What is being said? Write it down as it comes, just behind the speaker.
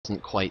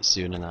isn't quite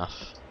soon enough.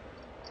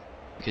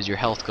 Because your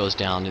health goes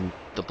down in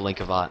the blink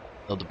of an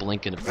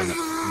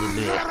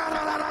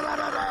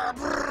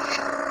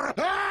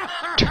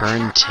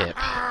turn tip.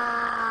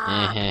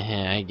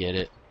 I get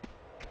it.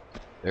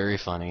 Very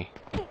funny.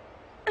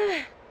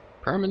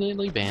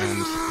 Permanently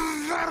banned.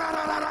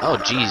 Oh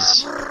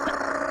jeez.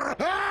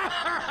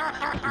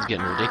 It's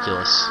getting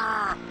ridiculous.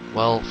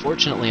 Well,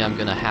 fortunately I'm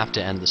gonna have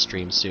to end the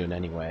stream soon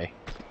anyway.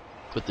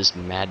 Put this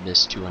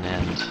madness to an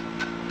end.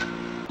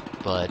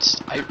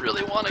 But I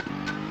really wanna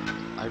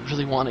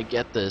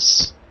get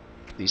these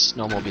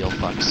snowmobile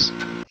fucks.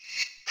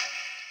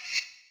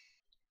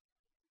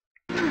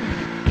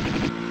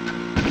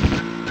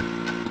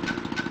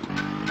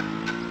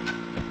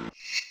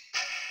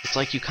 It's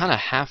like you kinda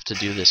have to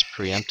do this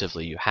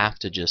preemptively. You have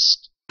to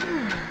just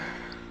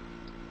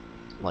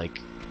like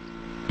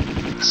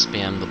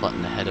spam the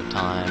button ahead of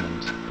time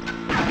and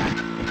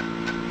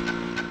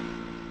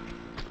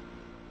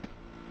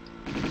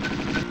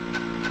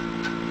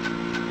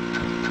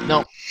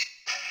no,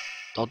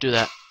 don't do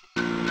that.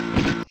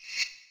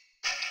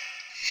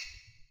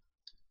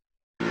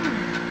 The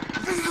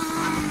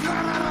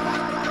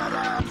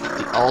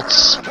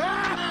alts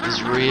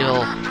is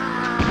real.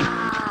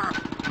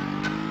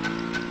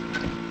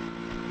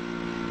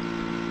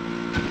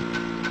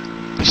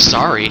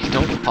 Sorry,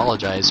 don't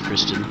apologize,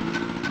 Christian.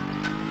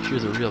 You're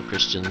the real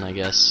Christian, I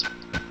guess.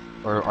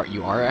 Or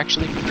you are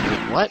actually?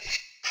 Wait, what?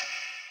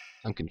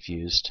 I'm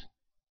confused.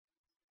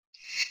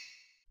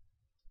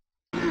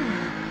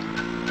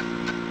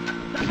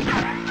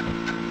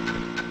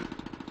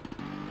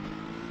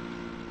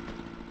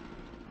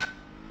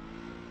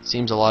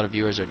 Seems a lot of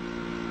viewers are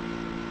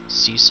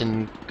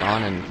Season,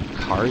 Gone, and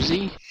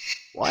Carzy?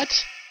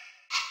 What?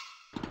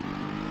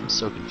 I'm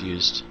so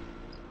confused.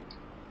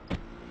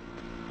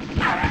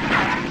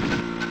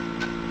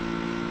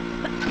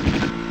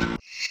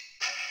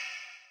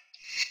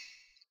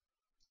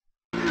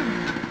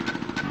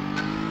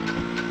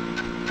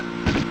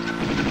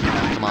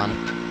 Come on.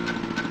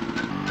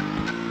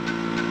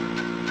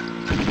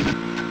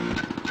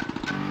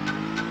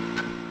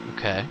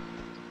 Okay.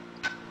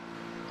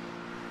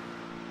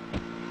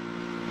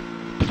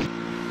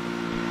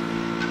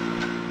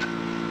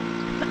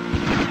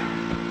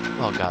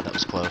 Oh god, that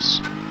was close.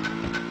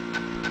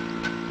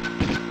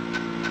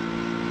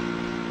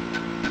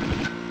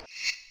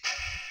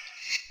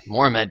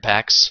 More med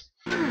packs.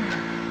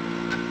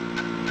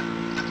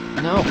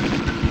 No.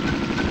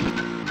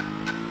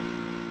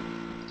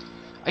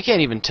 I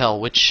can't even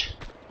tell which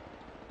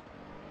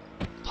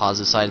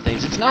positive side of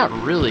things. It's not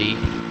really,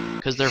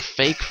 because they're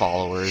fake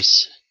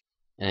followers,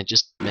 and it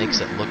just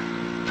makes it look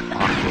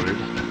awkward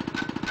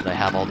that I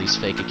have all these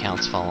fake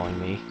accounts following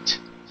me.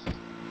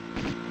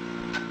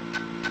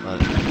 But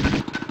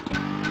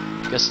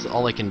I guess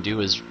all I can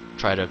do is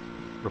try to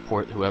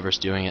report whoever's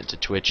doing it to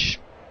Twitch,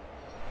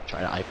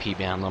 try to IP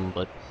ban them,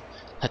 but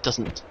that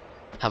doesn't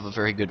have a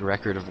very good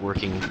record of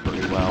working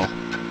very well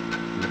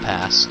in the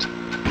past.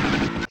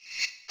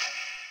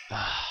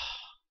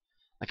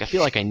 Like, I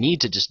feel like I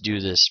need to just do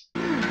this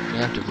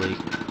preemptively.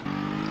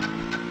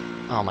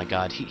 Oh my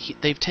god,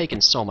 they've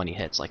taken so many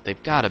hits, like,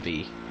 they've gotta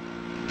be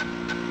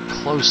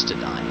close to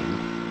dying.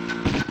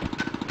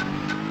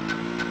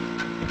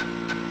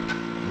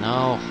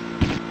 No.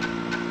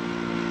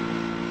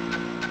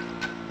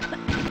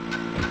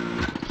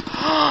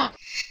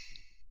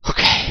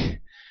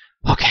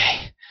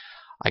 Okay,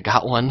 I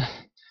got one.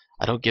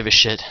 I don't give a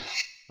shit.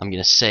 I'm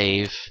gonna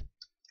save,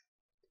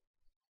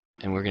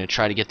 and we're gonna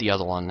try to get the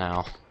other one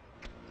now.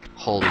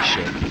 Holy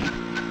shit.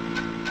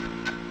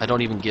 I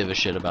don't even give a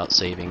shit about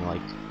saving,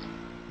 like,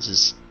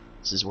 this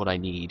is what I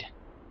need.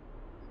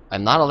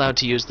 I'm not allowed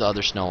to use the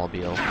other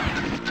snowmobile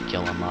to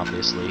kill him,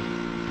 obviously.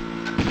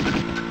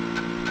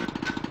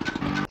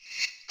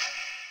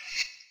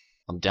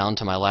 I'm down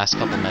to my last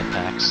couple med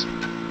packs.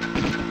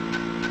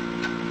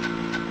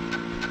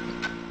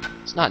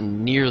 It's not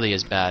nearly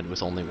as bad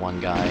with only one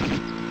guy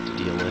to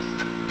deal with.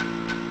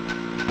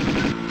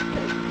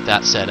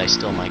 That said, I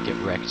still might get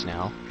wrecked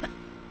now.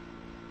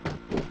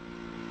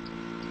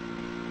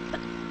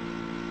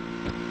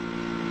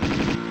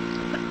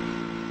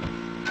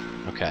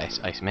 Okay,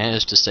 I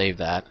managed to save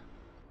that.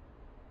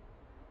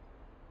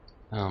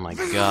 Oh my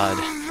god.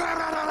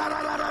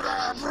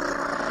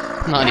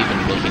 I'm not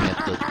even looking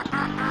at the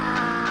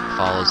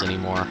follows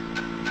anymore.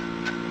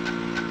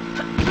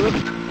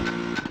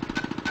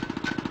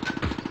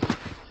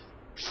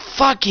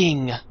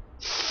 Fucking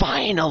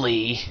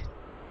finally!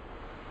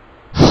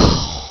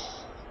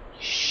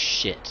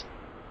 Shit.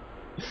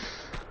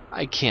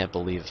 I can't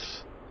believe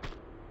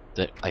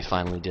that I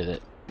finally did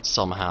it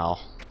somehow.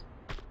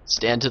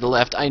 Stand to the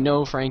left. I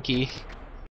know, Frankie.